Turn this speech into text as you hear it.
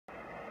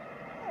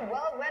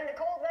Well, when the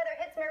cold weather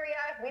hits,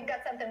 Maria, we've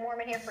got something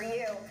warm in here for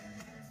you.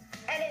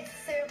 And it's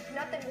soup.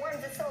 Nothing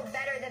warms a soul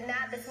better than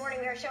that. This morning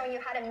we are showing you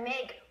how to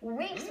make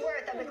weeks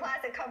worth of the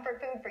classic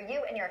comfort food for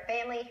you and your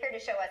family. Here to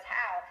show us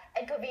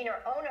how, Ed Covino,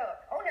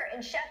 owner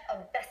and chef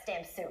of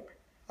Bes'Dam Soup.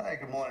 Hi,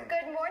 good morning.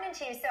 Good morning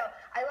to you. So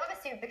I love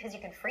a soup because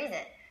you can freeze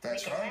it.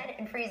 That's Make it right. red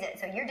and freeze it.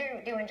 So you're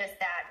doing just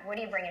that. What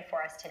are you bringing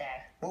for us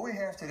today? What we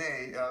have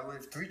today, we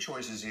have three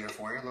choices here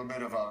for you. A little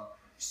bit of a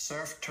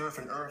surf, turf,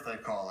 and earth, I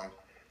call it.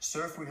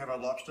 Surf, we have our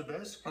lobster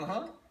bisque.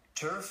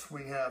 Turf,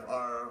 we have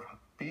our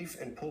beef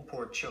and pulled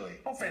pork chili.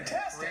 Oh,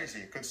 fantastic.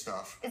 Crazy, good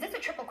stuff. Is this a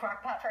triple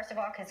crock pot, first of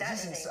all? Because that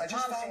is I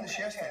just found this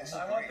yesterday.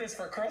 I want this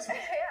for Christmas.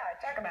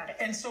 Yeah, talk about it.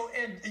 And so,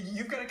 Ed,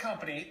 you've got a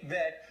company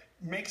that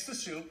makes the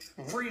soup,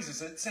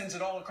 freezes it, sends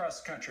it all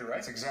across the country, right?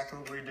 That's exactly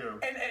what we do.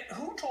 And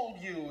who told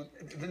you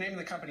the name of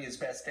the company is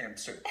Bes'Dam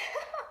Soup?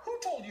 Who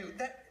told you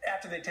that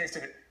after they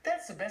tasted it,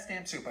 that's the best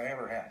damn soup I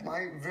ever had?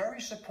 My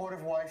very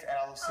supportive wife,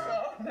 Allison,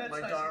 that's my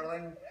nice.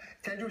 darling.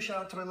 Can I do a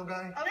shout out to my little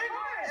guy? Of course.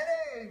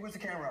 Hey, where's the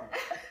camera?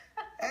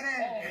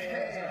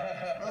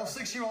 Little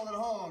 6-year-old at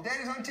home.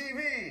 Daddy's on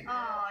TV.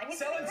 Oh, he's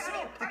Selling pretty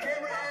soup. The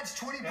camera adds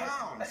 20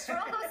 pounds. For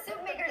all those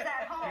soup makers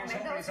at home, and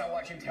Somebody's those, not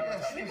watching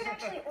television. you can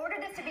actually order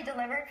this to be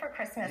delivered for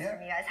Christmas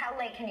from you guys. How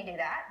late can you do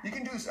that? You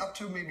can do this up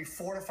to maybe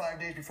 4 to 5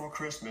 days before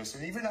Christmas,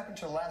 and even up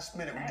until last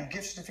minute. We do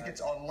gift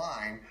certificates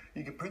online.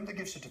 You can print the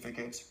gift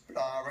certificates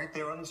right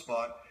there on the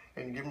spot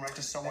and give them right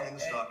to someone in the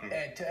stocking.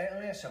 Let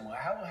me ask someone,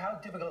 how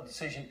difficult a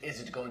decision is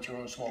it to go into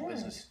your own small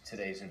business in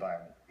today's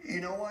environment? You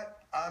know what?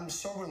 I'm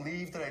so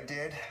relieved that I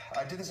did.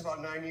 I did this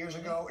about 9 years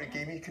ago. It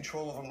gave me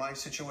control over my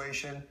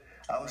situation.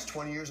 I was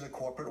 20 years in the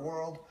corporate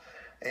world,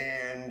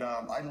 and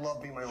I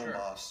love being my own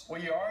boss.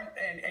 Well, you are,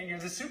 and you're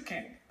the soup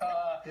king.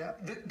 Yeah.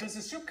 Does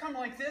the soup come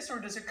like this, or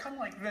does it come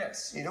like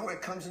this? You know,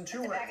 it comes in two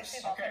It's a bag of ways.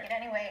 soup. I'll take it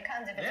any way it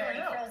comes if it's Yeah, I already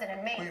know. frozen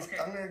and made.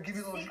 I'm going to give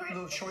you a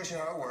little choice of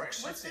how it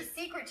works. What's the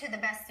secret to the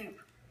best soup?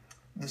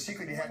 The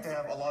secret, you have to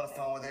have a lot of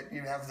fun with it.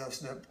 You have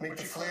make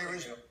the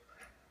flavors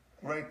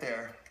right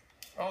there.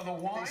 Oh, the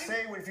wine? They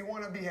say if you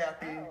want to be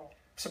happy,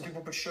 some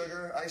people put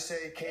sugar. I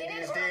say candy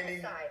is or on the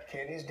dandy. side?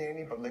 Candy is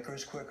dandy, but liquor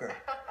is quicker.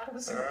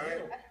 Listen All to right?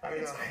 you. I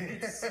know.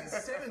 It's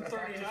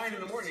 7:39 in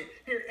the morning.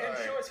 Here, Ed,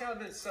 show us how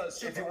this soup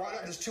If you want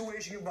it, there's two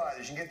ways you can buy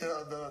this. You can get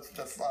the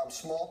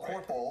small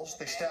quart bowls.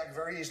 They stack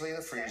very easily in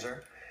the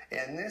freezer.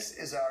 And this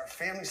is our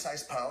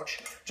family-sized pouch,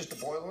 just to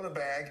boil in a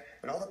bag,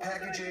 and all the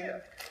packaging,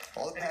 It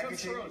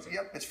comes frozen.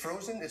 Yep, it's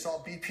frozen. It's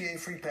all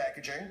BPA-free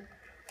packaging.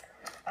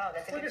 Oh,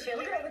 that's a good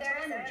chili look at all right the there.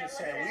 time we just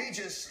Look at And that. we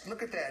just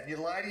look at that. You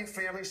lie to your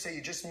family, say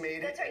you just made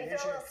it. That's right. You and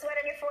throw a here's little sweat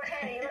on your forehead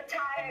and you look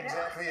tired.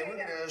 Exactly. Oh, And we're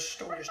going to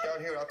store this down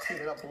here. I'll clean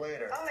it up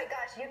later. oh my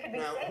gosh, you could be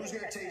Now, saving who's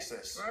going to Christmas.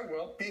 taste this? I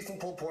will. Beef and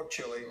pulled pork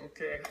chili.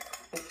 Okay.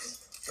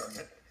 Oops. Darn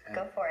it.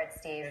 Go for it,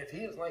 Steve. And if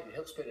he doesn't like it,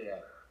 he'll spit it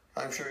out.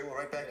 I'm sure he will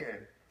right back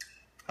in.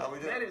 How we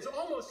do? That is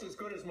almost as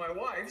good as my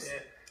wife's.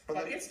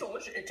 But It's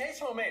delicious. It tastes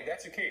homemade.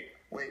 That's the key.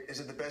 Wait, is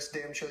it the best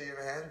damn chili you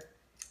ever had?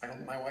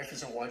 My wife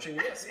isn't watching.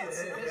 Yes,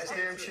 it's Best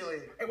damn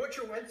chili. And what's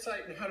your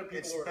website and how do people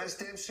It's order?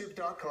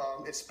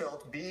 bestdamsoup.com. It's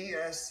spelled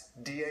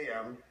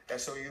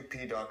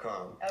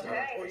BESDAMSOUP.com.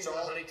 Okay. It's all.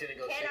 Huntington to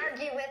go see Can't it.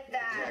 argue with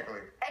that.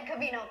 Exactly. Ed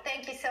Covino,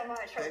 thank you so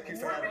much for Thank you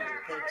for warming having me.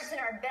 our Thanks. hearts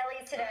and our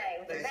bellies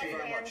today with Thank you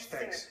very Bes'Dam much. Soup.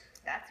 Thanks.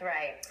 That's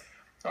right.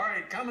 All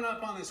right, coming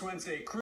up on this Wednesday.